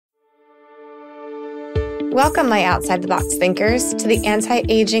Welcome, my outside the box thinkers, to the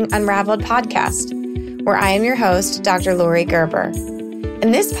Anti-Aging Unraveled podcast, where I am your host, Dr. Lori Gerber.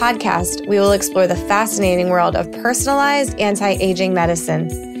 In this podcast, we will explore the fascinating world of personalized anti-aging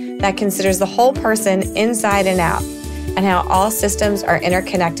medicine that considers the whole person inside and out, and how all systems are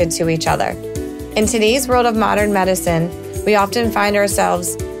interconnected to each other. In today's world of modern medicine, we often find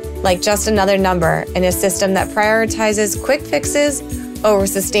ourselves like just another number in a system that prioritizes quick fixes over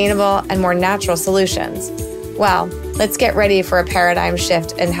sustainable and more natural solutions. Well, let's get ready for a paradigm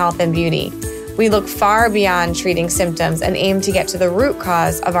shift in health and beauty. We look far beyond treating symptoms and aim to get to the root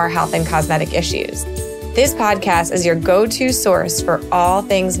cause of our health and cosmetic issues. This podcast is your go-to source for all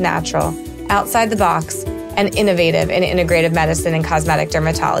things natural, outside the box, and innovative in integrative medicine and cosmetic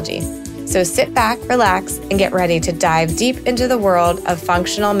dermatology. So sit back, relax, and get ready to dive deep into the world of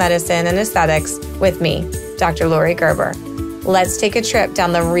functional medicine and aesthetics with me, Dr. Lori Gerber. Let's take a trip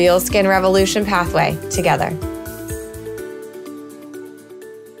down the real skin revolution pathway together.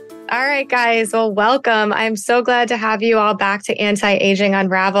 All right, guys. Well, welcome. I'm so glad to have you all back to Anti-Aging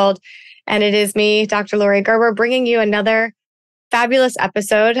Unraveled. And it is me, Dr. Lori Gerber, bringing you another fabulous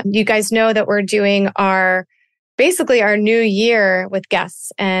episode. You guys know that we're doing our new year with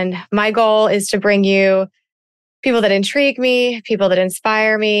guests. And my goal is to bring you people that intrigue me, people that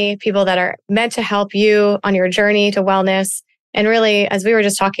inspire me, people that are meant to help you on your journey to wellness. And really, as we were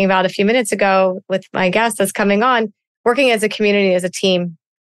just talking about a few minutes ago with my guest that's coming on, working as a community, as a team,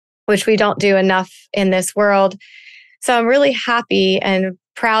 which we don't do enough in this world. So I'm really happy and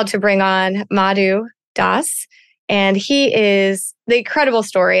proud to bring on Madhu Das. And he is the incredible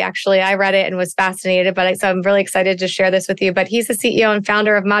story. Actually, I read it and was fascinated, so I'm really excited to share this with you. But he's the CEO and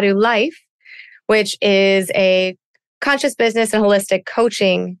founder of Madhu Life, which is a conscious business and holistic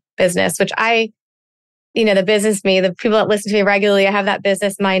coaching business, which the business me, the people that listen to me regularly, I have that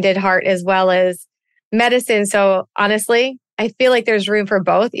business-minded heart as well as medicine. So honestly, I feel like there's room for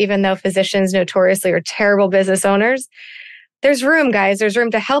both, even though physicians notoriously are terrible business owners. There's room, guys. There's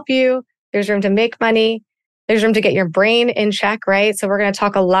room to help you. There's room to make money. There's room to get your brain in check, right? So we're going to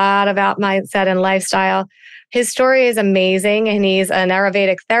talk a lot about mindset and lifestyle. His story is amazing, and he's an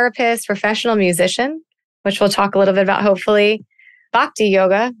Ayurvedic therapist, professional musician, which we'll talk a little bit about, hopefully, Bhakti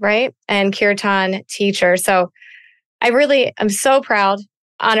yoga, right? And Kirtan teacher. So I'm so proud,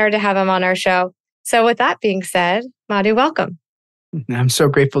 honored to have him on our show. So with that being said, Madhu, welcome. I'm so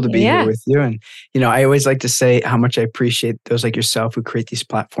grateful to be here with you. And, I always like to say how much I appreciate those like yourself who create these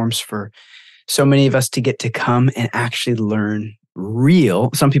platforms for so many of us to get to come and actually learn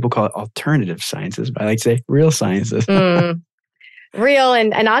real, some people call it alternative sciences, but I like to say real sciences. Real.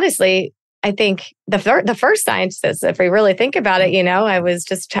 And honestly, I think the first sciences, if we really think about it,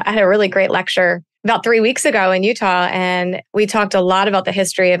 I had a really great lecture about 3 weeks ago in Utah, and we talked a lot about the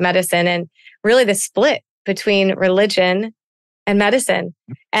history of medicine and really the split between religion and medicine.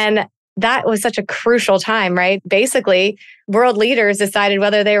 And that was such a crucial time, right? Basically, world leaders decided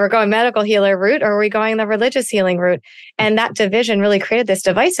whether they were going medical healer route or were we going the religious healing route. And that division really created this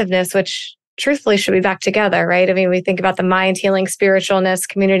divisiveness, which truthfully should be back together, right? I mean, we think about the mind healing, spiritualness,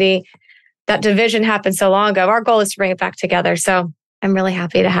 community. That division happened so long ago. Our goal is to bring it back together. So I'm really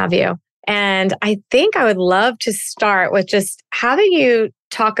happy to have you. And I think I would love to start with just having you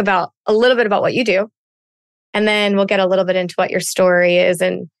talk about a little bit about what you do. And then we'll get a little bit into what your story is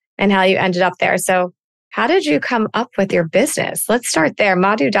and how you ended up there. So how did you come up with your business? Let's start there.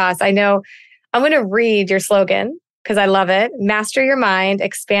 Madhu Das, I know I'm going to read your slogan because I love it. Master your mind,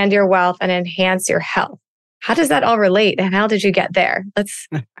 expand your wealth, and enhance your health. How does that all relate? And how did you get there? That's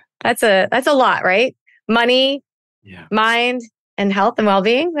a lot, right? Money, mind, and health and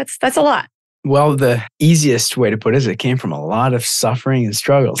well-being. That's a lot. Well, the easiest way to put it is it came from a lot of suffering and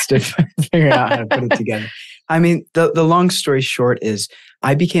struggles to figure out how to put it together. I mean, the long story short is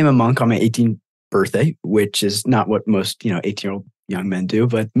I became a monk on my 18th birthday, which is not what most, 18-year-old young men do,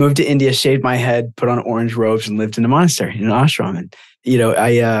 but moved to India, shaved my head, put on orange robes, and lived in a monastery, in an ashram. And,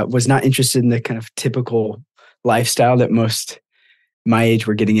 I was not interested in the kind of typical lifestyle that most my age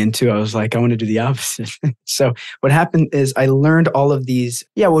were getting into. I was like, I want to do the opposite. So what happened is I learned all of these,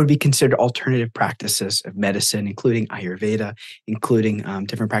 what would be considered alternative practices of medicine, including Ayurveda, including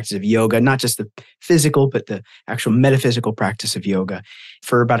different practices of yoga, not just the physical, but the actual metaphysical practice of yoga.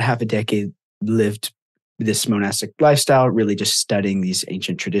 For about half a decade, lived this monastic lifestyle, really just studying these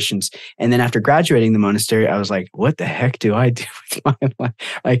ancient traditions. And then after graduating the monastery, I was like, what the heck do I do with my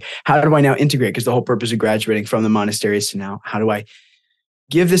life? Like, how do I now integrate? Because the whole purpose of graduating from the monastery is to now, how do I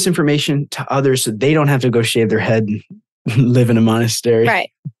give this information to others so they don't have to go shave their head and live in a monastery? Right.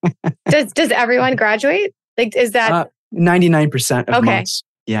 Does everyone graduate? Like, is that 99% of monks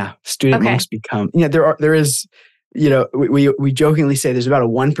Yeah. Student Okay. monks become, there is, we jokingly say there's about a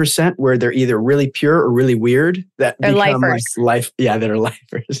 1% where they're either really pure or really weird that They're become lifers. like life. Yeah. That are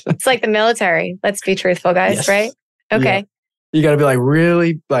lifers. It's like the military. Let's be truthful, guys, Yes. right? Yeah. Okay. You got to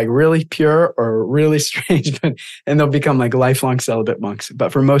be really pure or really strange, and they'll become like lifelong celibate monks.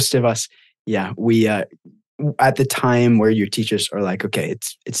 But for most of us, yeah, we, at the time where your teachers are like, okay,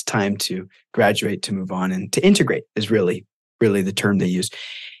 it's time to graduate, to move on, and to integrate is really, really the term they use.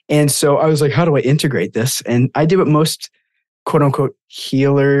 And so I was like, how do I integrate this? And I did what most quote unquote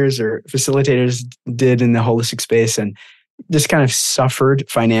healers or facilitators did in the holistic space, and just kind of suffered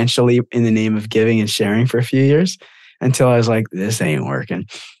financially in the name of giving and sharing for a few years until I was like, this ain't working.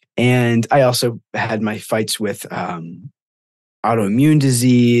 And I also had my fights with autoimmune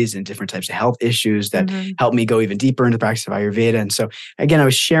disease and different types of health issues that helped me go even deeper into the practice of Ayurveda. And so again, I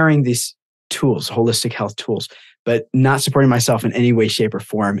was sharing these tools, holistic health tools, but not supporting myself in any way, shape, or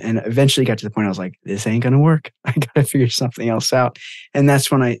form. And eventually got to the point I was like, this ain't going to work. I got to figure something else out. And that's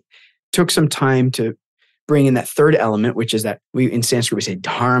when I took some time to bring in that third element, which is that in Sanskrit, we say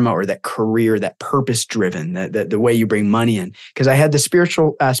dharma, or that career, that purpose driven, the way you bring money in. Because I had the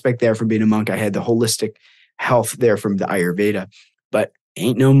spiritual aspect there from being a monk. I had the holistic health there from the Ayurveda, but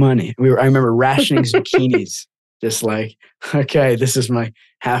ain't no money. I remember rationing zucchinis, just like, okay, this is my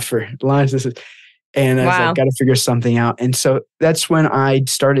half for lunch. And I was like, got to figure something out. And so that's when I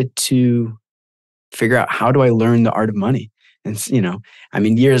started to figure out, how do I learn the art of money? And,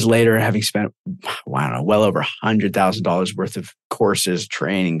 years later, having spent, well over $100,000 worth of courses,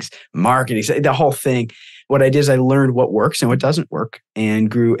 trainings, marketing, the whole thing. What I did is I learned what works and what doesn't work, and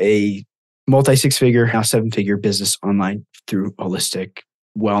grew a multi-six-figure, now seven-figure business online through holistic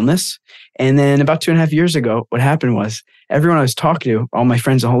wellness. And then about 2.5 years ago, what happened was everyone I was talking to, all my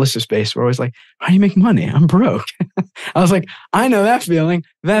friends in the holistic space, were always like, how do you make money? I'm broke. I was like, I know that feeling.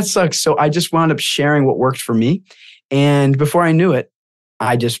 That sucks. So I just wound up sharing what worked for me. And before I knew it,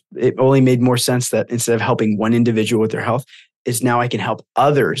 it only made more sense that instead of helping one individual with their health, is now I can help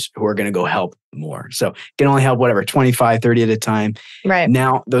others who are going to go help more. So can only help 25, 30 at a time. Right.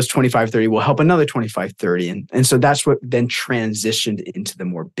 Now those 25, 30 will help another 25, 30. And so that's what then transitioned into the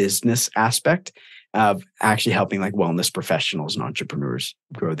more business aspect of actually helping like wellness professionals and entrepreneurs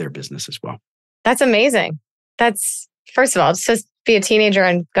grow their business as well. That's amazing. That's, first of all, just be a teenager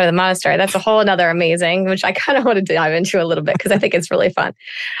and go to the monastery. That's a whole another amazing, which I kind of want to dive into a little bit because I think it's really fun.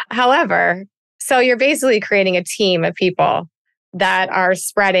 However, so you're basically creating a team of people that are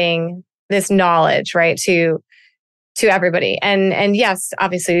spreading this knowledge, right, to everybody. And yes,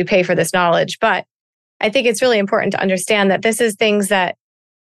 obviously we pay for this knowledge, but I think it's really important to understand that this is things that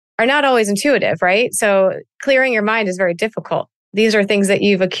are not always intuitive, right? So clearing your mind is very difficult. These are things that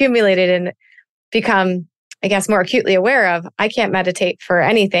you've accumulated and become, I guess, more acutely aware of. I can't meditate for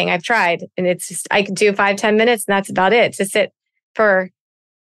anything. I've tried, and it's just, I can do 5-10 minutes and that's about it. To sit for,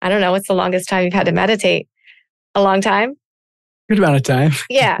 I don't know, what's the longest time you've had to meditate? A long time? Good amount of time.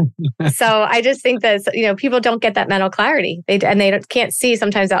 Yeah. So I just think that, people don't get that mental clarity. They can't see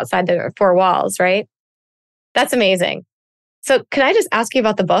sometimes outside the four walls, right? That's amazing. So can I just ask you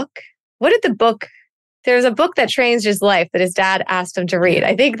about the book? What did the book, there's a book that changed his life that his dad asked him to read.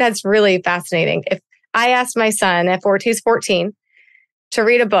 I think that's really fascinating. If I asked my son who's 14 to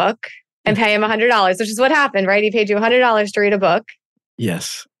read a book and pay him $100, which is what happened, right? He paid you $100 to read a book.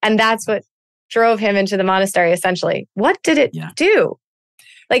 Yes. And that's what drove him into the monastery, essentially. What did it do?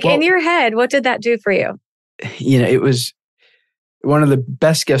 In your head, what did that do for you? It was one of the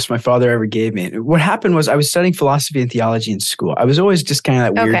best gifts my father ever gave me. What happened was I was studying philosophy and theology in school. I was always just kind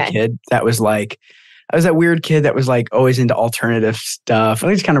of that weird kid that was like, I was that weird kid that was like always into alternative stuff. I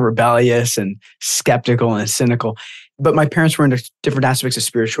think it's kind of rebellious and skeptical and cynical. But my parents were into different aspects of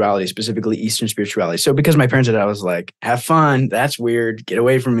spirituality, specifically Eastern spirituality. So because my parents did, I was like, have fun. That's weird. Get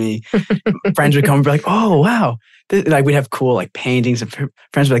away from me. Friends would come and be like, oh, wow. We'd have cool like paintings and friends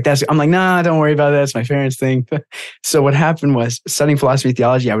would be like, that's, I'm like, nah, don't worry about that. It's my parents' thing. So what happened was studying philosophy and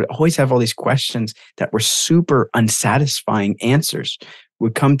theology, I would always have all these questions that were super unsatisfying answers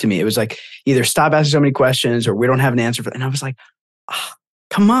would come to me. It was like, either stop asking so many questions or we don't have an answer for that. And I was like,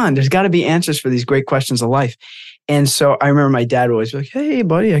 come on, there's got to be answers for these great questions of life. And so I remember my dad would always be like, hey,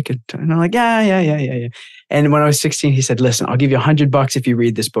 buddy, I could. And I'm like, yeah. And when I was 16, he said, listen, I'll give you $100 if you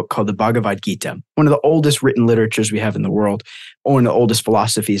read this book called the Bhagavad Gita, one of the oldest written literatures we have in the world, or one of the oldest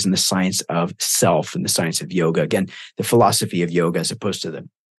philosophies in the science of self and the science of yoga. Again, the philosophy of yoga as opposed to the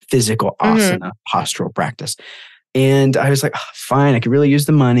physical asana postural practice. And I was like, fine, I could really use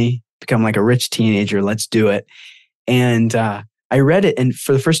the money, become like a rich teenager. Let's do it. And I read it. And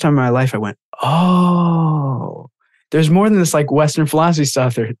for the first time in my life, I went, oh, there's more than this like Western philosophy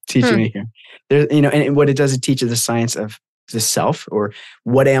stuff they're teaching me here. There, and what it does, it teaches the science of the self, or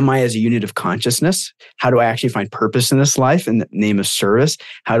what am I as a unit of consciousness? How do I actually find purpose in this life in the name of service?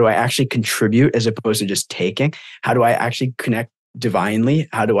 How do I actually contribute as opposed to just taking? How do I actually connect divinely?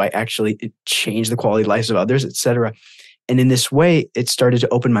 How do I actually change the quality of lives of others, et cetera? And in this way, it started to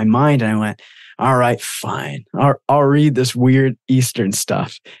open my mind, and I went, all right, fine. I'll read this weird Eastern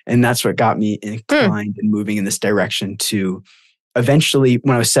stuff. And that's what got me inclined and moving in this direction to eventually,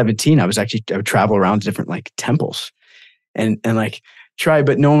 when I was 17, I would travel around to different like temples and like try,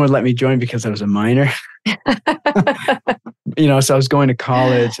 but no one would let me join because I was a minor. So I was going to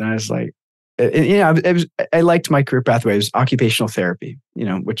college, and I was like, I liked my career pathway. It was occupational therapy,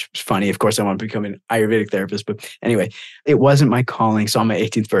 which was funny. Of course, I wanted to become an Ayurvedic therapist, but anyway, it wasn't my calling. So on my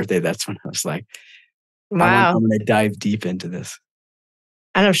 18th birthday, that's when I was like, wow, I'm going to dive deep into this.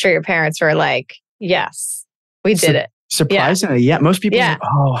 And I'm sure your parents were like, yes, we did it. Surprisingly, yeah. Most people are like,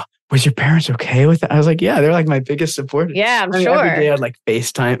 oh, was your parents okay with that? I was like, yeah, they're like my biggest supporters. Yeah, I'm sure. Every day I'd like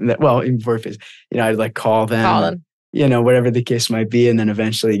FaceTime. Well, even before FaceTime, I'd like call them. Whatever the case might be. And then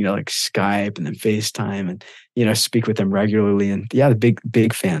eventually, like Skype and then FaceTime and, speak with them regularly. And yeah, the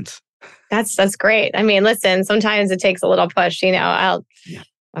big fans. That's great. I mean, listen, sometimes it takes a little push,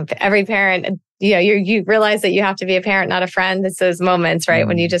 every parent, you realize that you have to be a parent, not a friend. It's those moments, right?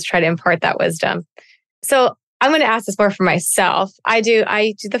 When you just try to impart that wisdom. So I'm going to ask this more for myself. I do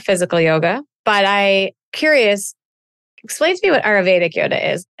the physical yoga, but I'm curious, explain to me what Ayurvedic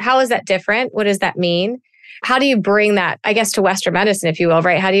yoga is. How is that different? What does that mean? How do you bring that, I guess, to Western medicine, if you will,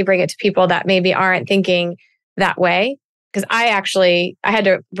 right? How do you bring it to people that maybe aren't thinking that way? Because I had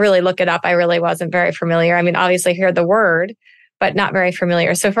to really look it up. I really wasn't very familiar. I mean, obviously heard the word, but not very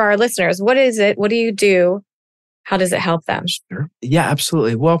familiar. So for our listeners, what is it? What do you do? How does it help them? Sure. Yeah,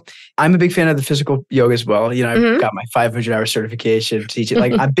 absolutely. Well, I'm a big fan of the physical yoga as well. I've got my 500-hour certification to teach it.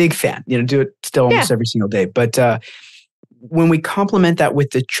 Like, I'm a big fan, do it still almost every single day. But when we complement that with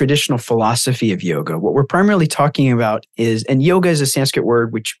the traditional philosophy of yoga, what we're primarily talking about is, and yoga is a Sanskrit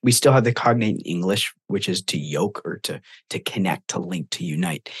word, which we still have the cognate in English, which is to yoke or to connect, to link, to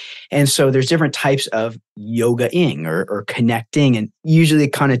unite. And so there's different types of yoga-ing or connecting. And usually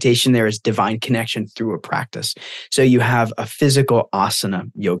the connotation there is divine connection through a practice. So you have a physical asana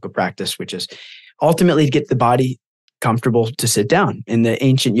yoga practice, which is ultimately to get the body comfortable to sit down. In the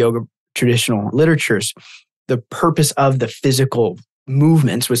ancient yoga traditional literatures, the purpose of the physical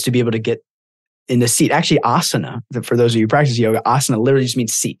movements was to be able to get in the seat. Actually, asana, for those of you who practice yoga, asana literally just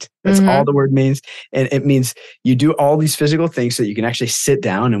means seat. That's all the word means. And it means you do all these physical things so that you can actually sit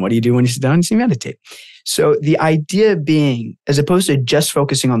down. And what do you do when you sit down? You meditate. So the idea being, as opposed to just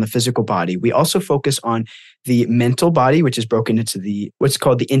focusing on the physical body, we also focus on the mental body, which is broken into what's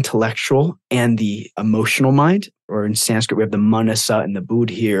called the intellectual and the emotional mind. Or in Sanskrit, we have the manasa and the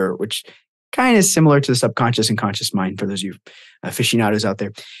buddhi here, which kind of similar to the subconscious and conscious mind for those of you aficionados out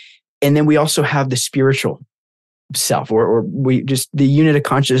there. And then we also have the spiritual self, or we just the unit of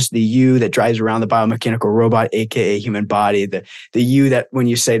consciousness, the you that drives around the biomechanical robot, aka human body, the you that when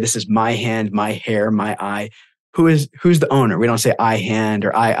you say this is my hand, my hair, my eye, who's the owner? We don't say I hand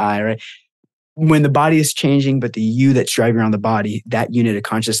or I, right? When the body is changing, but the you that's driving around the body, that unit of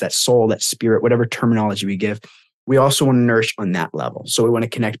consciousness, that soul, that spirit, whatever terminology we give, we also want to nourish on that level. So we want to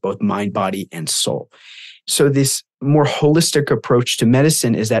connect both mind, body, and soul. So this more holistic approach to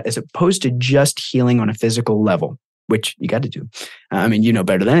medicine is that as opposed to just healing on a physical level, which you got to do. I mean,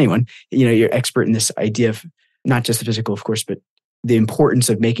 better than anyone. You're expert in this idea of not just the physical, of course, but the importance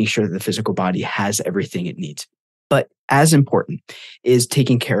of making sure that the physical body has everything it needs. But as important is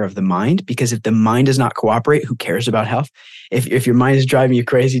taking care of the mind, because if the mind does not cooperate, who cares about health? If your mind is driving you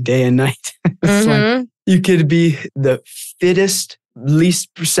crazy day and night, it's like you could be the fittest,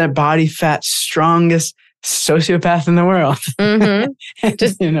 least percent body fat, strongest sociopath in the world.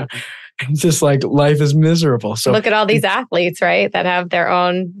 Just like life is miserable. So look at all these athletes, right? That have their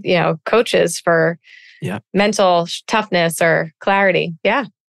own, coaches for mental toughness or clarity. Yeah.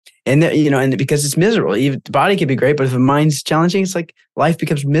 And and because it's miserable, even the body can be great, but if the mind's challenging, it's like life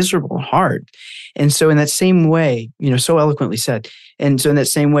becomes miserable and hard. And so in that same way, so eloquently said. And so in that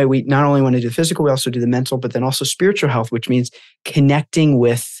same way, we not only want to do the physical, we also do the mental, but then also spiritual health, which means connecting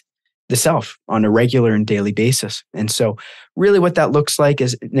with the self on a regular and daily basis. And so really what that looks like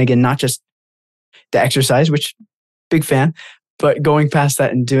is, and again, not just the exercise, which big fan, but going past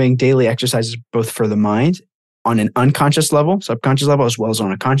that and doing daily exercises, both for the mind on an unconscious level, subconscious level, as well as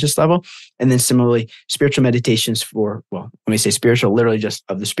on a conscious level. And then similarly, spiritual meditations for, well, when we say spiritual, literally just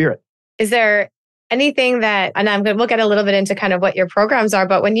of the spirit. Is there anything that, and we'll get a little bit into kind of what your programs are,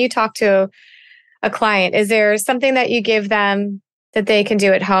 but when you talk to a client, is there something that you give them that they can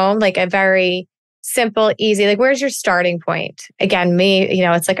do at home? Like a very simple, easy, like where's your starting point? Again, me,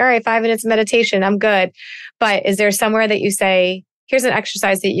 it's like, all right, 5 minutes of meditation, I'm good. But is there somewhere that you say, here's an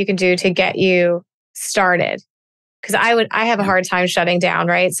exercise that you can do to get you started? Because I have a hard time shutting down,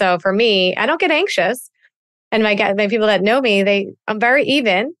 right? So for me, I don't get anxious. And my people that know me, I'm very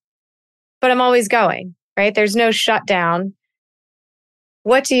even, but I'm always going, right? There's no shutdown.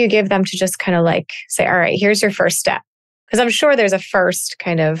 What do you give them to just kind of like say, all right, here's your first step? Because I'm sure there's a first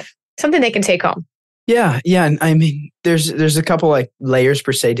kind of something they can take home. Yeah. And I mean, there's a couple like layers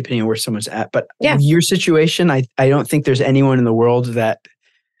per se, depending on where someone's at. But your situation, I don't think there's anyone in the world that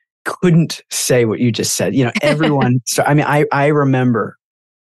couldn't say what you just said. Everyone. So I mean, I remember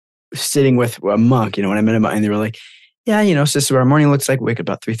sitting with a monk, when I met him, and they were like, yeah, so this is what our morning looks like. We wake up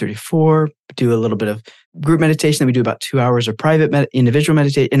about 3:34, do a little bit of group meditation. Then we do about 2 hours of private individual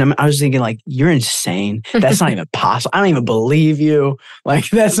meditation. And I was thinking like, you're insane. That's not even possible. I don't even believe you. Like,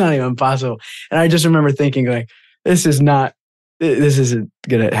 that's not even possible. And I just remember thinking like, this isn't going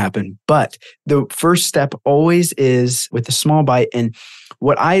to happen. But the first step always is with a small bite. And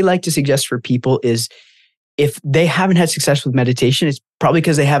what I like to suggest for people is, if they haven't had success with meditation, it's probably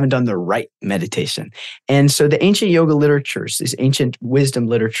because they haven't done the right meditation. And so the ancient yoga literatures, these ancient wisdom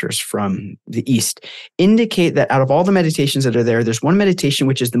literatures from the East, indicate that out of all the meditations that are there, there's one meditation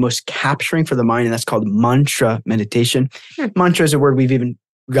which is the most capturing for the mind, and that's called mantra meditation. Mantra is a word we've even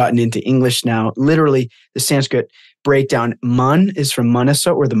gotten into English now. Literally, the Sanskrit breakdown, man is from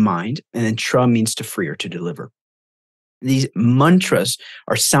manasa, or the mind, and then tra means to free or to deliver. These mantras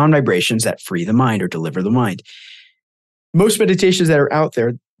are sound vibrations that free the mind or deliver the mind. Most meditations that are out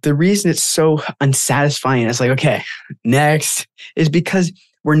there, the reason it's so unsatisfying, it's like, okay, next, is because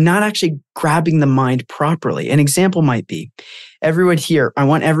we're not actually grabbing the mind properly. An example might be, everyone here, I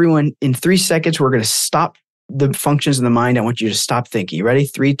want everyone in 3 seconds, we're going to stop the functions of the mind. I want you to stop thinking. You ready?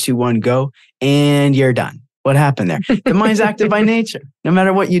 3, 2, 1, go. And you're done. What happened there? The mind's active by nature. No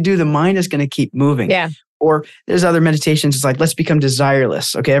matter what you do, the mind is going to keep moving. Yeah. Or there's other meditations. It's like, let's become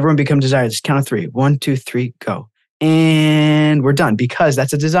desireless. Okay, everyone become desireless. Count of 3. 1, 2, 3, go. And we're done, because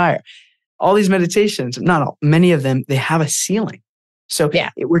that's a desire. All these meditations, not all, many of them, they have a ceiling. So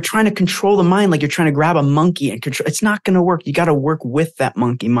we're trying to control the mind like you're trying to grab a monkey and control. It's not going to work. You got to work with that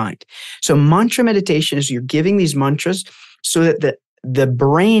monkey mind. So mantra meditation is you're giving these mantras so that the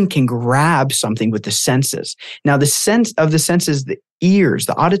brain can grab something with the senses. Now, the sense of the senses, the ears,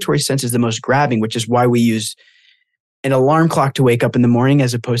 the auditory sense is the most grabbing, which is why we use an alarm clock to wake up in the morning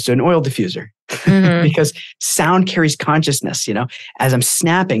as opposed to an oil diffuser. Because sound carries consciousness, as I'm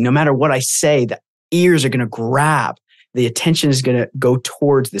snapping, no matter what I say, the ears are going to grab. The attention is going to go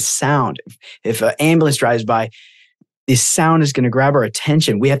towards the sound. If an ambulance drives by, the sound is going to grab our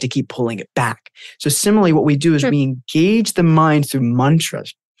attention. We have to keep pulling it back. So similarly, what we do is we engage the mind through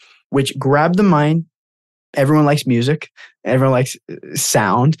mantras, which grab the mind. Everyone likes music. Everyone likes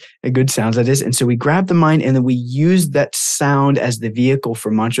sound, good sounds, that is. And so we grab the mind and then we use that sound as the vehicle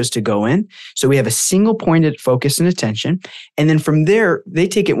for mantras to go in. So we have a single pointed focus and attention. And then from there, they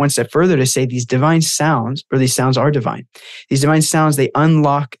take it one step further to say these divine sounds, or these sounds are divine. These divine sounds, they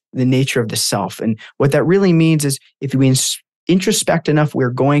unlock the nature of the self. And what that really means is if we introspect enough, we're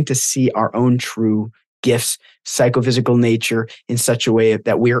going to see our own true gifts, psychophysical nature in such a way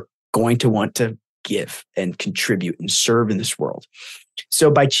that we're going to want to give and contribute and serve in this world. So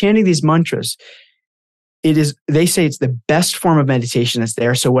by chanting these mantras, they say it's the best form of meditation that's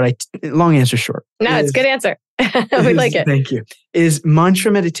there. So long answer short. No, it's a good answer. We like it. Thank you.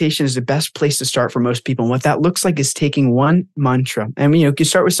 Mantra meditation is the best place to start for most people. And what that looks like is taking one mantra. I mean, you can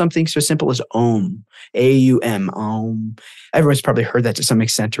start with something so simple as Om, A-U-M, Om. Everyone's probably heard that to some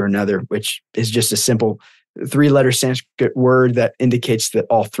extent or another, which is just a simple 3-letter Sanskrit word that indicates that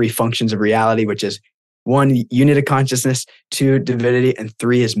all 3 functions of reality, which is 1, unit of consciousness, 2, divinity, and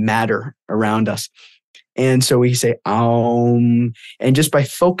 3 is matter around us. And so we say Om, and just by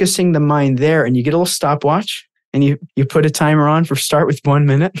focusing the mind there, and you get a little stopwatch, and you put a timer on for start with 1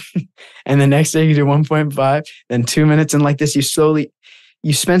 minute, and the next day you do 1.5, then 2 minutes, and like this,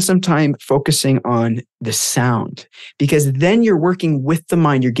 you spend some time focusing on the sound, because then you're working with the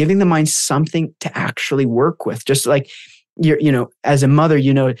mind. You're giving the mind something to actually work with. Just like as a mother,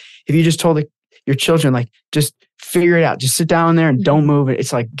 if you just told your children, like, just figure it out, just sit down there and don't move it.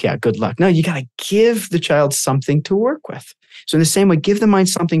 It's like, yeah, good luck. No, you got to give the child something to work with. So in the same way, give the mind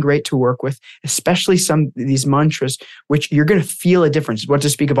something great to work with, especially these mantras, which you're going to feel a difference. What to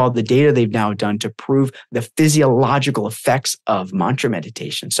speak of all the data they've now done to prove the physiological effects of mantra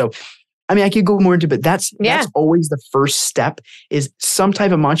meditation. So I mean, I could go more into, but that's always the first step, is some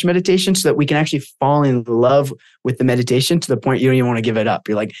type of mantra meditation, so that we can actually fall in love with the meditation to the point you don't even want to give it up.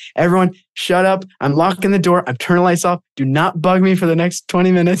 You're like, everyone, shut up. I'm locking the door. I'm turning the lights off. Do not bug me for the next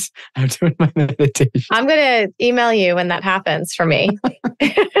 20 minutes. I'm doing my meditation. I'm going to email you when that happens for me.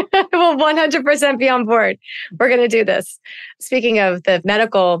 I will 100% be on board. We're going to do this. Speaking of the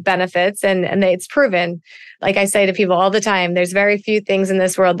medical benefits, and it's proven, like I say to people all the time, there's very few things in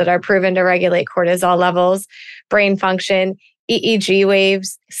this world that are proven to regulate cortisol levels, brain function, EEG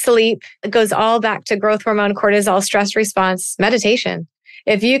waves, sleep. It goes all back to growth hormone, cortisol, stress response, meditation.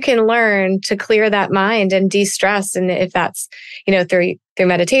 If you can learn to clear that mind and de-stress, and if that's, through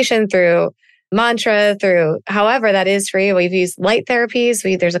meditation, through mantra, through however that is for you. We've used light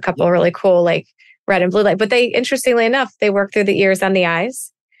therapies. There's a couple of really cool, like red and blue light, but they, interestingly enough, they work through the ears and the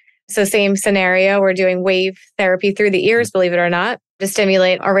eyes. So same scenario, we're doing wave therapy through the ears, believe it or not, to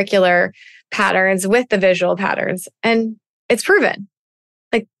stimulate auricular patterns with the visual patterns. And it's proven.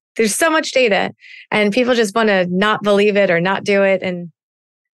 Like, there's so much data, and people just want to not believe it or not do it. And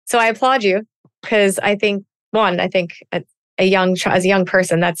so I applaud you, because I think as a young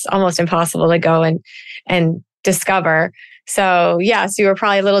person, that's almost impossible to go and discover. So yes, you were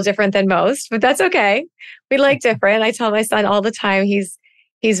probably a little different than most, but that's okay. We like different. I tell my son all the time, he's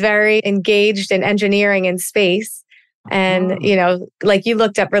very engaged in engineering and space. And, like you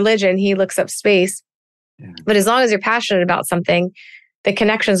looked up religion, he looks up space. Yeah. But as long as you're passionate about something, the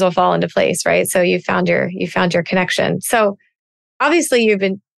connections will fall into place, right? So you found your connection. So obviously you've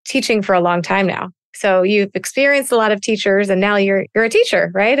been teaching for a long time now. So you've experienced a lot of teachers, and now you're a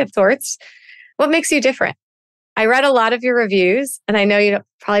teacher, right? Of sorts. What makes you different? I read a lot of your reviews, and I know you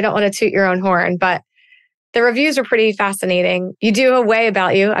probably don't want to toot your own horn, but the reviews are pretty fascinating. You do a way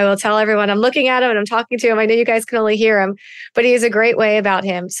about you. I will tell everyone, I'm looking at him and I'm talking to him. I know you guys can only hear him, but he has a great way about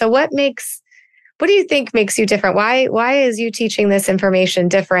him. So what do you think makes you different? Why is you teaching this information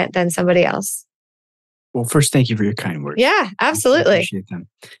different than somebody else? Well, first, thank you for your kind words. Yeah, absolutely. I appreciate them.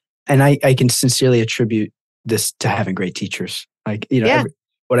 And I can sincerely attribute this to having great teachers.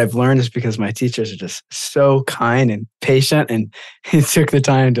 What I've learned is because my teachers are just so kind and patient, and he took the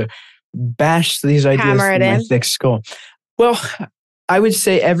time to bash these ideas in my thick skull. Well, I would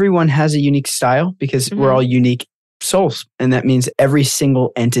say everyone has a unique style, because we're all unique souls. And that means every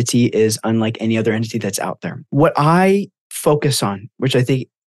single entity is unlike any other entity that's out there. What I focus on, which I think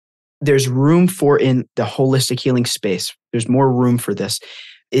there's room for in the holistic healing space, there's more room for this,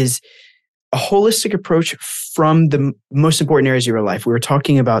 is a holistic approach from the most important areas of your life. We were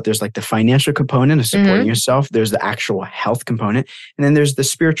talking about, there's like the financial component of supporting yourself. There's the actual health component. And then there's the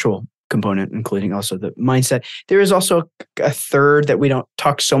spiritual component, including also the mindset. There is also a third that we don't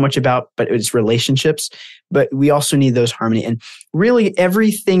talk so much about, but it's relationships. But we also need those harmony. And really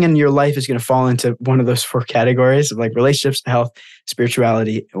everything in your life is going to fall into one of those four categories of like relationships, health,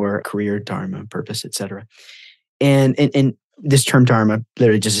 spirituality, or career, dharma, purpose, etc. And this term dharma,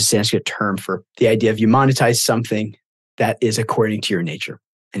 literally just a Sanskrit term for the idea of you monetize something that is according to your nature.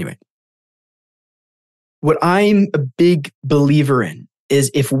 Anyway, what I'm a big believer in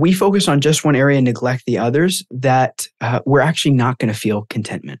is if we focus on just one area and neglect the others, that we're actually not going to feel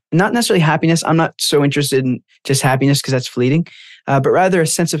contentment. Not necessarily happiness. I'm not so interested in just happiness because that's fleeting, but rather a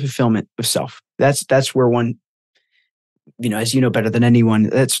sense of fulfillment of self. That's where one, as you know better than anyone,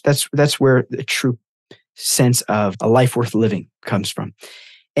 that's where the true sense of a life worth living comes from.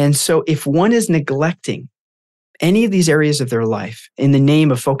 And so if one is neglecting any of these areas of their life in the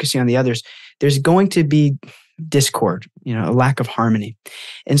name of focusing on the others, there's going to be discord, a lack of harmony.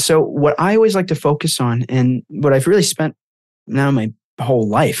 And so what I always like to focus on, and what I've really spent now my whole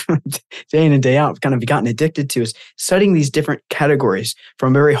life, day in and day out, kind of gotten addicted to, is studying these different categories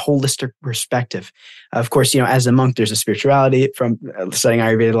from a very holistic perspective. Of course, as a monk, there's a spirituality from studying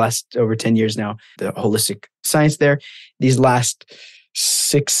Ayurveda the last over 10 years now, the holistic science there. These last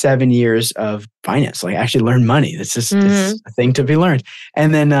 6-7 years of finance, like actually learn money. It's just it's a thing to be learned.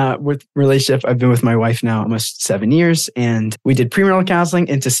 And then with relationship, I've been with my wife now almost 7 years, and we did premarital counseling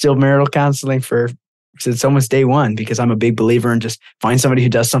into still marital counseling since almost day one, because I'm a big believer in just find somebody who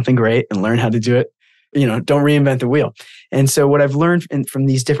does something great and learn how to do it. Don't reinvent the wheel. And so what I've learned from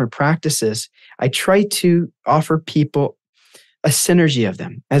these different practices, I try to offer people a synergy of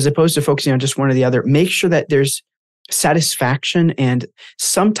them as opposed to focusing on just one or the other. Make sure that there's satisfaction and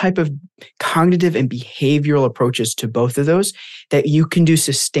some type of cognitive and behavioral approaches to both of those that you can do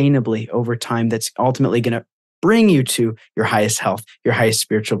sustainably over time, that's ultimately going to bring you to your highest health, your highest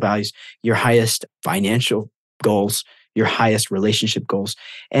spiritual values, your highest financial goals, your highest relationship goals,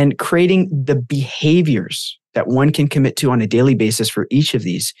 and creating the behaviors that one can commit to on a daily basis for each of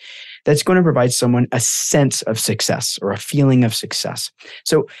these that's going to provide someone a sense of success or a feeling of success.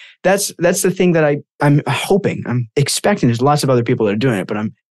 So that's the thing that I'm hoping, I'm expecting. There's lots of other people that are doing it, but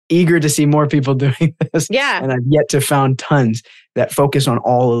I'm eager to see more people doing this. Yeah. And I've yet to found tons that focus on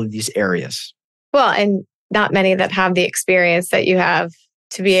all of these areas. Well, and not many that have the experience that you have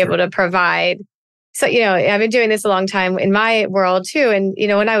to be able to provide. So, I've been doing this a long time in my world too. And,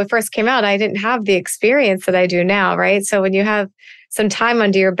 when I first came out, I didn't have the experience that I do now, right? So when you have some time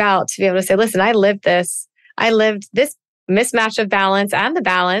under your belt to be able to say, listen, I lived this. I lived this mismatch of balance and the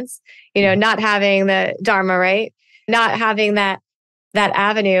balance, not having the Dharma, right? Not having that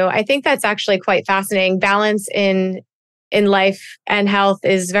avenue. I think that's actually quite fascinating. Balance in life and health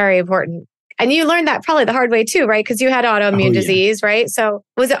is very important. And you learned that probably the hard way too, right? Because you had autoimmune disease, right? So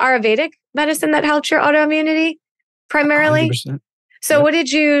was it Ayurvedic medicine that helped your autoimmunity primarily? 100%. So what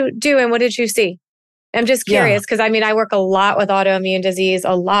did you do and what did you see? I'm just curious because I work a lot with autoimmune disease,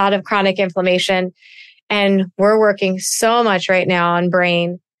 a lot of chronic inflammation, and we're working so much right now on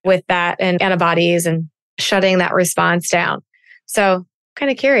brain with that and antibodies and shutting that response down. So kind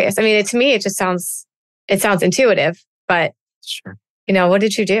of curious. To me, it sounds intuitive, but what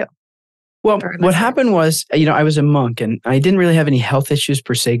did you do? Well, what happened was, I was a monk and I didn't really have any health issues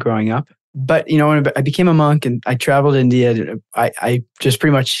per se growing up. But, when I became a monk and I traveled to India, I just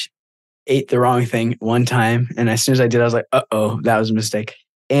pretty much ate the wrong thing one time. And as soon as I did, I was like, uh-oh, that was a mistake.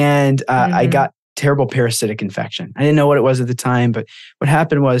 And I got terrible parasitic infection. I didn't know what it was at the time. But what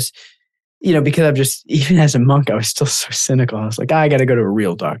happened was, because I'm just, even as a monk, I was still so cynical. I was like, I got to go to a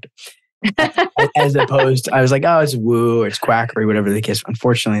real doctor. As opposed, I was like, oh, it's woo or it's quackery, whatever the case.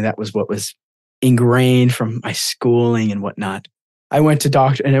 Unfortunately, that was what was ingrained from my schooling and whatnot. I went to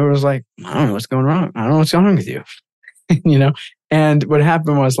doctor and everyone was like, I don't know what's going wrong. I don't know what's going on with you. And what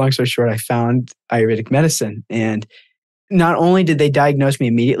happened was, long story short, I found Ayurvedic medicine. And not only did they diagnose me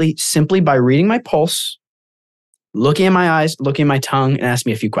immediately, simply by reading my pulse, looking at my eyes, looking at my tongue, and asking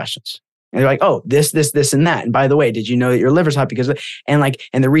me a few questions. And they're like, oh, this, and that. And by the way, did you know that your liver's hot because of that?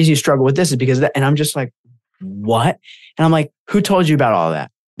 And the reason you struggle with this is because of that. And I'm just like, what? And I'm like, who told you about all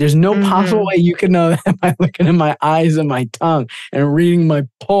that? There's no possible way you could know that by looking at my eyes and my tongue and reading my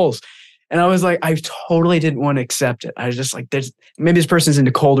pulse. And I was like, I totally didn't want to accept it. I was just like, maybe this person's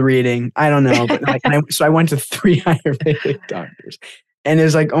into cold reading. I don't know. But so I went to 3 Ayurvedic doctors. And it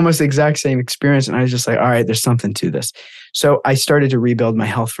was like almost the exact same experience. And I was just like, all right, there's something to this. So I started to rebuild my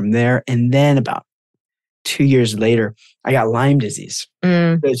health from there. And then about 2 years later, I got Lyme disease.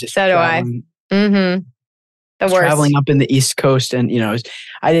 So do I. The worst. Traveling up in the East Coast. And,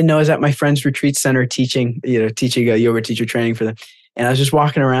 I didn't know I was at my friend's retreat center teaching a yoga teacher training for them. And I was just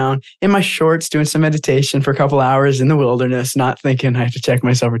walking around in my shorts, doing some meditation for a couple hours in the wilderness, not thinking I have to check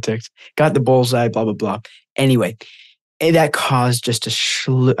myself for ticks. Got the bullseye, blah, blah, blah. Anyway, that caused just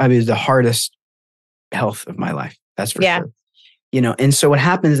the hardest health of my life. That's for sure. And so what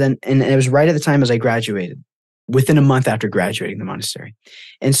happens then, and it was right at the time as I graduated, within a month after graduating the monastery.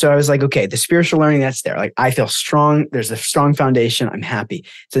 And so I was like, okay, the spiritual learning that's there. Like I feel strong. There's a strong foundation. I'm happy.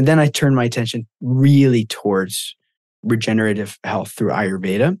 So then I turned my attention really towards regenerative health through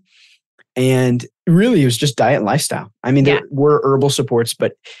Ayurveda. And really it was just diet and lifestyle. There were herbal supports,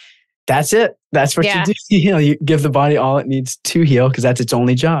 but that's it. That's what you do. You give the body all it needs to heal because that's its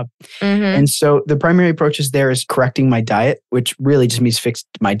only job. And so the primary approaches there is correcting my diet, which really just means fix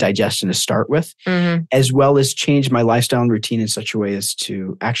my digestion to start with, as well as change my lifestyle and routine in such a way as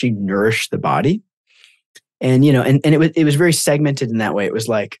to actually nourish the body. And, it was very segmented in that way. It was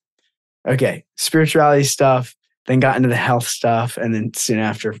like, okay, spirituality stuff, then got into the health stuff. And then soon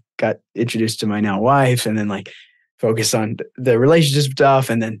after got introduced to my now wife and then like focus on the relationship stuff.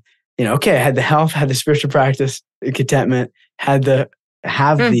 And then, I had the health, had the spiritual practice, the contentment, have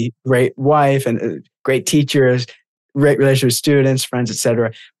the great wife and great teachers, great relationship with students, friends,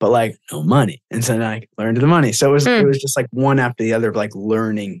 etc. But like no money. And so then I learned the money. So it was just like one after the other of like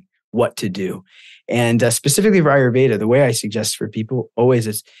learning what to do. And specifically for Ayurveda, the way I suggest for people always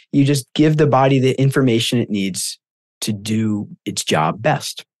is you just give the body the information it needs to do its job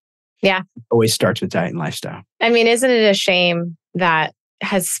best. Yeah. It always starts with diet and lifestyle. Isn't it a shame that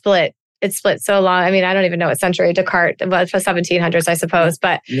has split? It split so long. I don't even know what century Descartes, well, it's the 1700s, I suppose.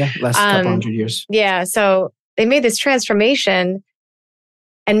 But last couple hundred years. Yeah. So they made this transformation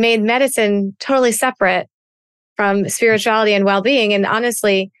and made medicine totally separate from spirituality and well-being. And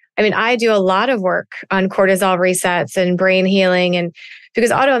honestly, I do a lot of work on cortisol resets and brain healing, and because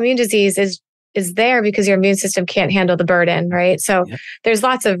autoimmune disease is there because your immune system can't handle the burden, right? So there's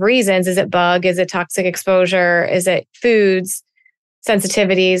lots of reasons. Is it bug? Is it toxic exposure? Is it foods?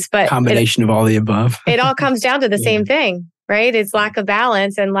 sensitivities, but combination of all the above. It all comes down to the same thing, right? It's lack of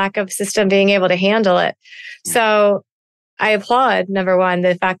balance and lack of system being able to handle it. So I applaud, number one,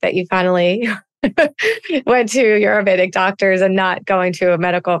 the fact that you finally went to your Vedic doctors and not going to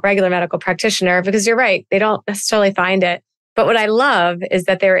a regular medical practitioner, because you're right, they don't necessarily find it. But what I love is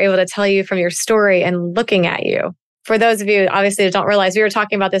that they were able to tell you from your story and looking at you. For those of you, obviously, that don't realize, we were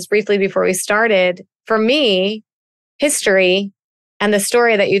talking about this briefly before we started. For me, history and the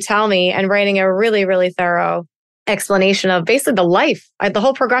story that you tell me and writing a really, really thorough explanation of basically the life, the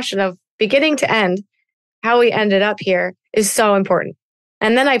whole progression of beginning to end, how we ended up here is so important.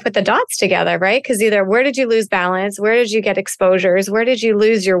 And then I put the dots together, right? Because either where did you lose balance? Where did you get exposures? Where did you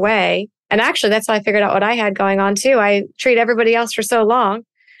lose your way? And actually, that's how I figured out what I had going on too. I treat everybody else for so long.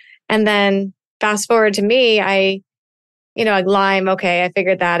 And then fast forward to me, Lyme, okay, I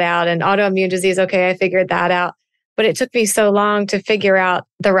figured that out. And autoimmune disease, okay, I figured that out. But it took me so long to figure out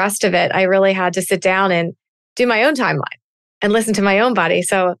the rest of it. I really had to sit down and do my own timeline and listen to my own body.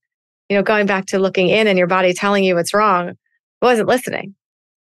 So, going back to looking in and your body telling you what's wrong, I wasn't listening.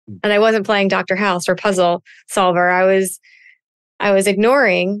 And I wasn't playing Dr. House or puzzle solver. I was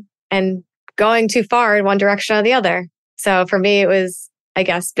ignoring and going too far in one direction or the other. So for me, it was, I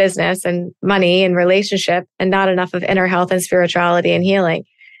guess, business and money and relationship and not enough of inner health and spirituality and healing.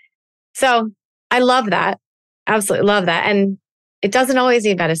 So I love that. Absolutely love that. And it doesn't always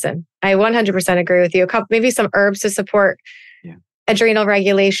need medicine. I 100% agree with you. Maybe some herbs to support adrenal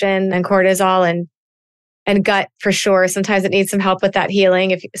regulation and cortisol and gut for sure. Sometimes it needs some help with that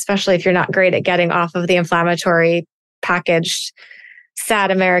healing, especially if you're not great at getting off of the inflammatory packaged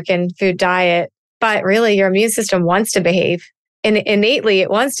sad American food diet. But really, your immune system wants to behave. And innately, it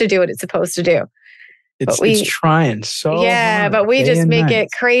wants to do what it's supposed to do. It's trying so hard, but we just make it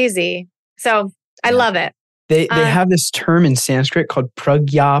crazy. So I love it. They have this term in Sanskrit called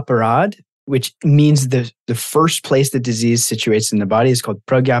pragyaparad, which means the first place the disease situates in the body is called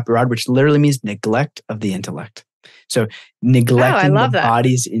pragyaparad, which literally means neglect of the intellect. So neglecting the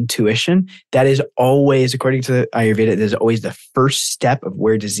body's intuition, that is always, according to the Ayurveda, that is always the first step of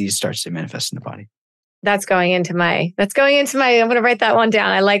where disease starts to manifest in the body. That's going into my, I'm going to write that one down.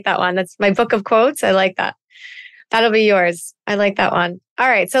 I like that one. That's my book of quotes. I like that. That'll be yours. I like that one. All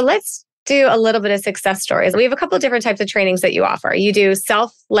right. So let's do a little bit of success stories. We have a couple of different types of trainings that you offer. You do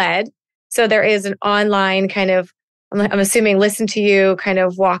self-led. So there is an online kind of, I'm assuming, listen to you, kind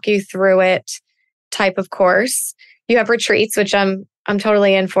of walk you through it type of course. You have retreats, which I'm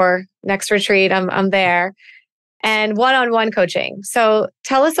totally in for. Next retreat, I'm there. And one-on-one coaching. So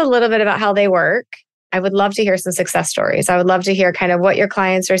tell us a little bit about how they work. I would love to hear some success stories. I would love to hear kind of what your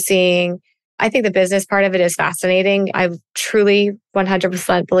clients are seeing. I think the business part of it is fascinating. I truly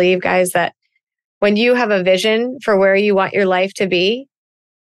 100% believe, guys, that when you have a vision for where you want your life to be,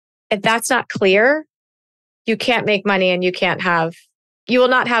 if that's not clear, you can't make money and you will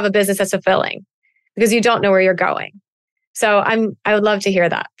not have a business that's fulfilling because you don't know where you're going. So I would love to hear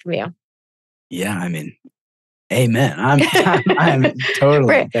that from you. Yeah, I mean, amen. I'm totally.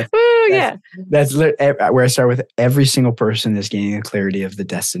 Right. That's where I start with. Every single person is gaining the clarity of the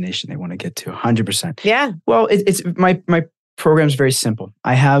destination they want to get to. 100%. Yeah. Well, it's my program is very simple.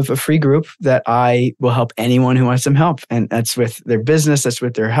 I have a free group that I will help anyone who wants some help, and that's with their business, that's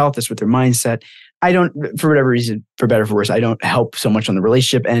with their health, that's with their mindset. I don't, for whatever reason, for better or for worse, I don't help so much on the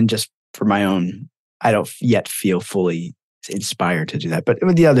relationship and just for my own. I don't yet feel fully inspired to do that. But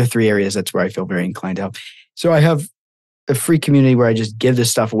with the other three areas, that's where I feel very inclined to help. So I have a free community where I just give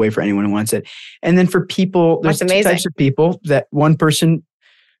this stuff away for anyone who wants it. And then for people, there's two types of people. That one person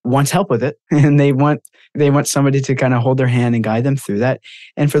wants help with it and they want somebody to kind of hold their hand and guide them through that.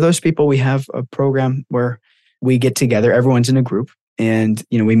 And for those people, we have a program where we get together, everyone's in a group and,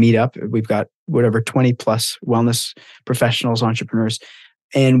 we meet up. We've got 20 plus wellness professionals, entrepreneurs,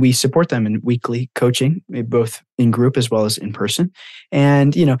 and we support them in weekly coaching, both in group as well as in person.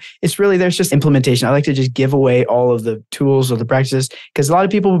 And, it's really, there's just implementation. I like to just give away all of the tools or the practices because a lot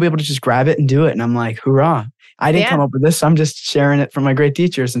of people will be able to just grab it and do it. And I'm like, hurrah. I didn't come up with this. I'm just sharing it from my great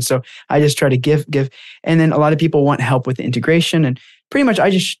teachers. And so I just try to give. And then a lot of people want help with the integration. And pretty much I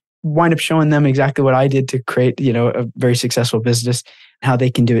just wind up showing them exactly what I did to create, a very successful business, how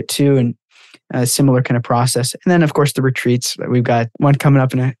they can do it too. And a similar kind of process. And then, of course, the retreats. We've got one coming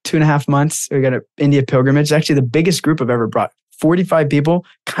up in 2.5 months. We got an India pilgrimage. It's actually the biggest group I've ever brought. 45 people,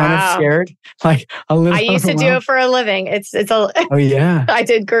 kind of scared, like a little. I used to do it for a living. It's oh yeah. I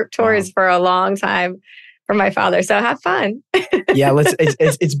did group tours for a long time. for my father. So have fun. Yeah,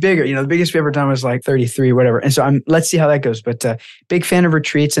 it's bigger. The biggest we ever done was like 33, whatever. And so let's see how that goes. But big fan of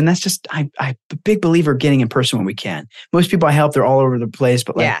retreats. And that's just, I'm a big believer of getting in person when we can. Most people I help, they're all over the place,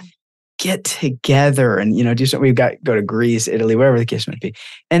 but get together and, do something. We've got go to Greece, Italy, whatever the case might be.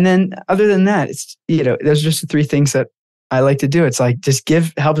 And then other than that, it's, those are just the three things that I like to do. It's like, just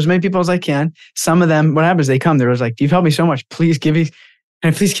help as many people as I can. Some of them, what happens, they come, they're just like, you've helped me so much. Please give me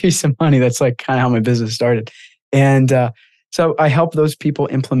some money. That's like kind of how my business started. And, so I help those people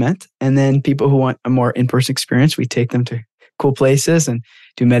implement, and then people who want a more in-person experience, we take them to cool places and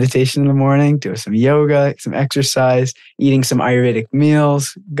do meditation in the morning, do some yoga, some exercise, eating some Ayurvedic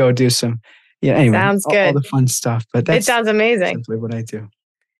meals, go do some, anyway. Sounds good. All the fun stuff. But it sounds amazing. Simply what I do.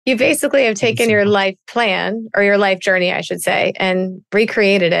 You basically have taken your life plan, or your life journey, I should say, and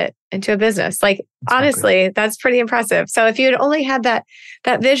recreated it into a business. Like, honestly, that's pretty impressive. So if you had only had that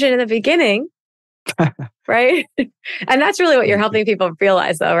vision in the beginning, right? And that's really what you're helping people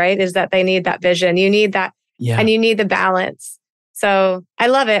realize, though, right? Is that they need that vision. You need that, and you need the balance. So I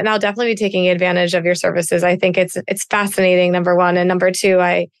love it. And I'll definitely be taking advantage of your services. I think it's fascinating, number one. And number two,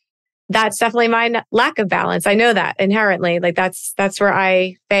 that's definitely my lack of balance. I know that inherently, like that's where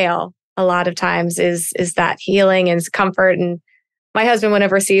I fail a lot of times is that healing and comfort. And my husband went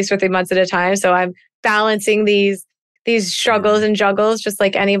overseas for 3 months at a time. So I'm balancing these struggles and juggles just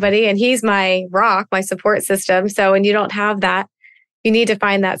like anybody. And he's my rock, my support system. So when you don't have that, you need to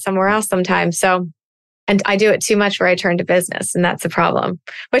find that somewhere else sometimes. So, and I do it too much where I turn to business, and that's a problem,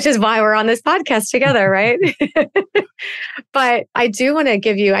 which is why we're on this podcast together, right? But I do want to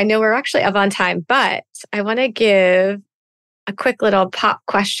give you, I know we're actually up on time, but I want to give a quick little pop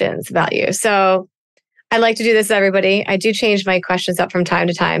questions about you. So I like to do this with everybody. I do change my questions up from time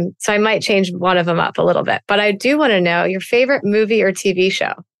to time. So I might change one of them up a little bit, but I do want to know your favorite movie or TV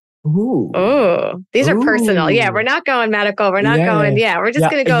show. Ooh, these are personal. Yeah, we're not going medical. We're not going, we're just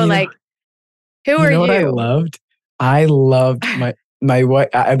going to go like, who are you? What I loved my wife.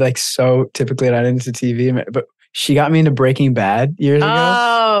 I'm like so typically not into TV, but she got me into Breaking Bad years ago.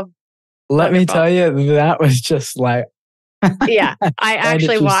 Oh, let me tell you, that was just like, I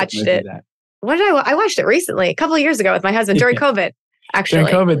actually watched it. What did I watched it recently, a couple of years ago with my husband during COVID,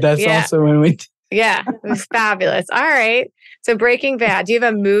 actually. During COVID, that's also when we... Yeah, it was fabulous. All right. So Breaking Bad, do you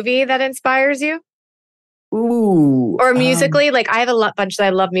have a movie that inspires you? Ooh. Or musically? Like I have a bunch that I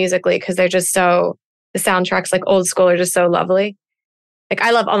love musically because they're just so, the soundtracks like old school are just so lovely. Like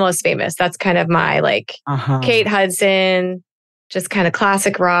I love Almost Famous. That's kind of my like Kate Hudson, just kind of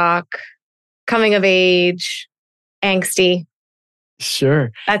classic rock, coming of age, angsty.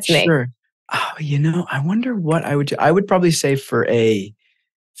 Sure. That's me. Sure. Oh, I wonder what I would do. I would probably say for a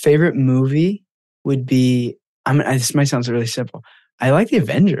favorite movie would be, this might sound really simple. I like the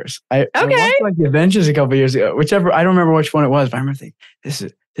Avengers. I watched like the Avengers a couple of years ago, whichever, I don't remember which one it was, but I remember thinking,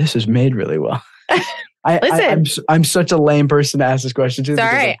 this is made really well. I'm such a lame person to ask this question to. It's all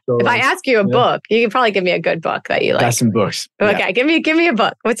right. If I ask you a book, you can probably give me a good book that you like. Got some books. Okay, give me a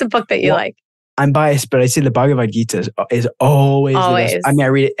book. What's a book that you like? I'm biased, but I say the Bhagavad Gita is always the best. I mean, I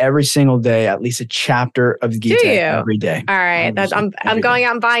read it every single day, at least a chapter of the Gita every day. All right. I'm going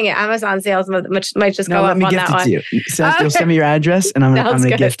out and buying it. Amazon sales might just go up on that one. Let me gift it to you. You'll send me your address and I'm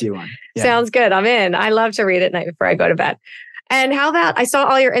going to gift you one. Yeah. Sounds good. I'm in. I love to read at night before I go to bed. And how about, I saw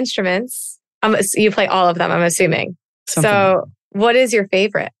all your instruments. You play all of them, I'm assuming. What is your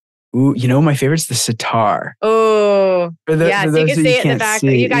favorite? Ooh, my favorite's the sitar. Oh, yes, you can see it in the back.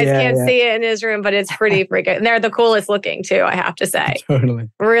 You guys can't see it in his room, but it's pretty freaking. And they're the coolest looking too, I have to say. Totally.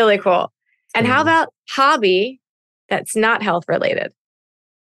 Really cool. And how about hobby that's not health related?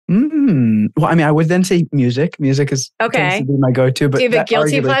 Well, I mean, I would then say music. Music is tends to be my go-to. But do you have a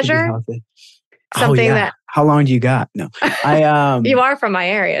guilty pleasure? Something that. How long do you got? No, You are from my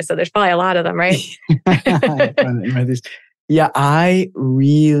area, so there's probably a lot of them, right? Yeah, I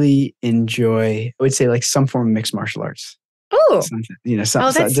really enjoy, I would say like some form of mixed martial arts. Oh,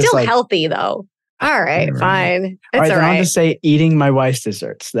 that's still like, healthy though. All right, fine. It's all right. Then I'll just say eating my wife's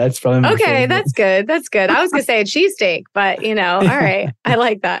desserts. That's probably my favorite. That's good. That's good. I was going to say a cheesesteak, but all right. I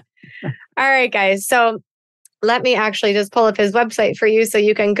like that. All right, guys. So let me actually just pull up his website for you so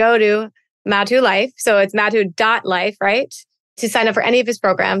you can go to Madhu Life. So it's madhu.life, right? To sign up for any of his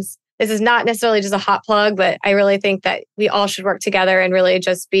programs. This is not necessarily just a hot plug, but I really think that we all should work together and really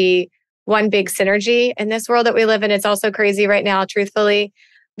just be one big synergy in this world that we live in. It's also crazy right now, truthfully.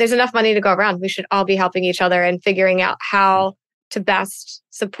 There's enough money to go around. We should all be helping each other and figuring out how to best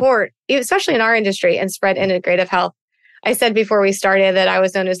support, especially in our industry, and spread integrative health. I said before we started that I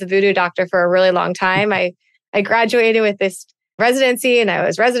was known as the voodoo doctor for a really long time. I graduated with this residency and I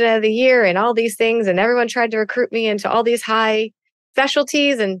was resident of the year and all these things. And everyone tried to recruit me into all these high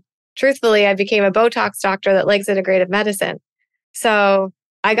specialties. And truthfully, I became a Botox doctor that likes integrative medicine. So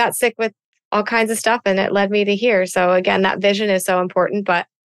I got sick with all kinds of stuff and it led me to here. So again, that vision is so important, but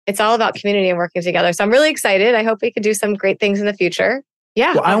it's all about community and working together. So I'm really excited. I hope we can do some great things in the future.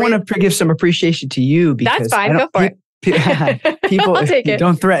 Yeah. Well, I want to give some appreciation to you because that's fine. Go for it. People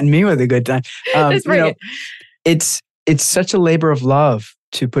don't threaten me with a good time. Just bring it. It's such a labor of love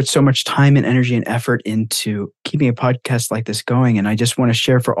to put so much time and energy and effort into keeping a podcast like this going. And I just want to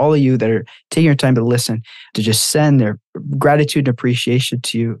share for all of you that are taking your time to listen, to just send their gratitude and appreciation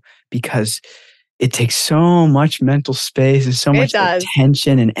to you, because it takes so much mental space and so much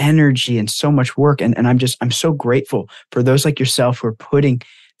attention and energy and so much work. And I'm so grateful for those like yourself who are putting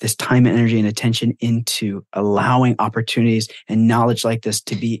this time and energy and attention into allowing opportunities and knowledge like this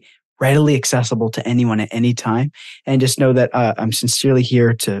to be readily accessible to anyone at any time. And just know that I'm sincerely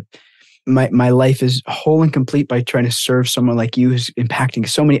here to, my life is whole and complete by trying to serve someone like you who's impacting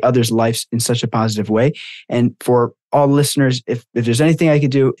so many others' lives in such a positive way. And for all listeners, if there's anything I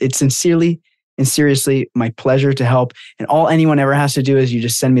could do, it's sincerely and seriously my pleasure to help. And all anyone ever has to do is you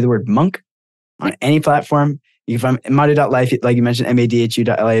just send me the word monk on any platform. You can find Madhu.life, like you mentioned,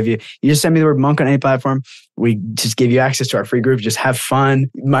 madhu.life. You just send me the word monk on any platform. We just give you access to our free group. Just have fun.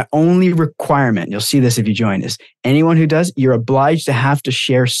 My only requirement, you'll see this if you join, is anyone who does, you're obliged to have to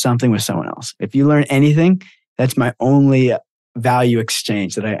share something with someone else. If you learn anything, that's my only value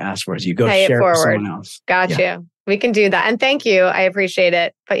exchange that I ask for, is you go share it with someone else. Got you. We can do that. And thank you. I appreciate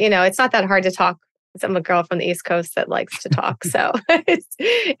it. But it's not that hard to talk. I'm a girl from the East Coast that likes to talk. So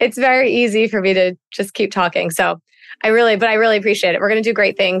it's very easy for me to just keep talking. So I really appreciate it. We're going to do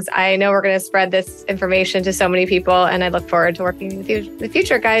great things. I know we're going to spread this information to so many people, and I look forward to working with you in the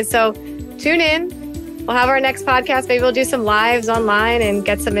future, guys. So tune in. We'll have our next podcast. Maybe we'll do some lives online and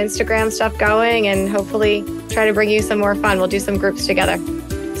get some Instagram stuff going and hopefully try to bring you some more fun. We'll do some groups together.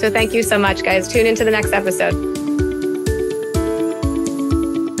 So thank you so much, guys. Tune into the next episode.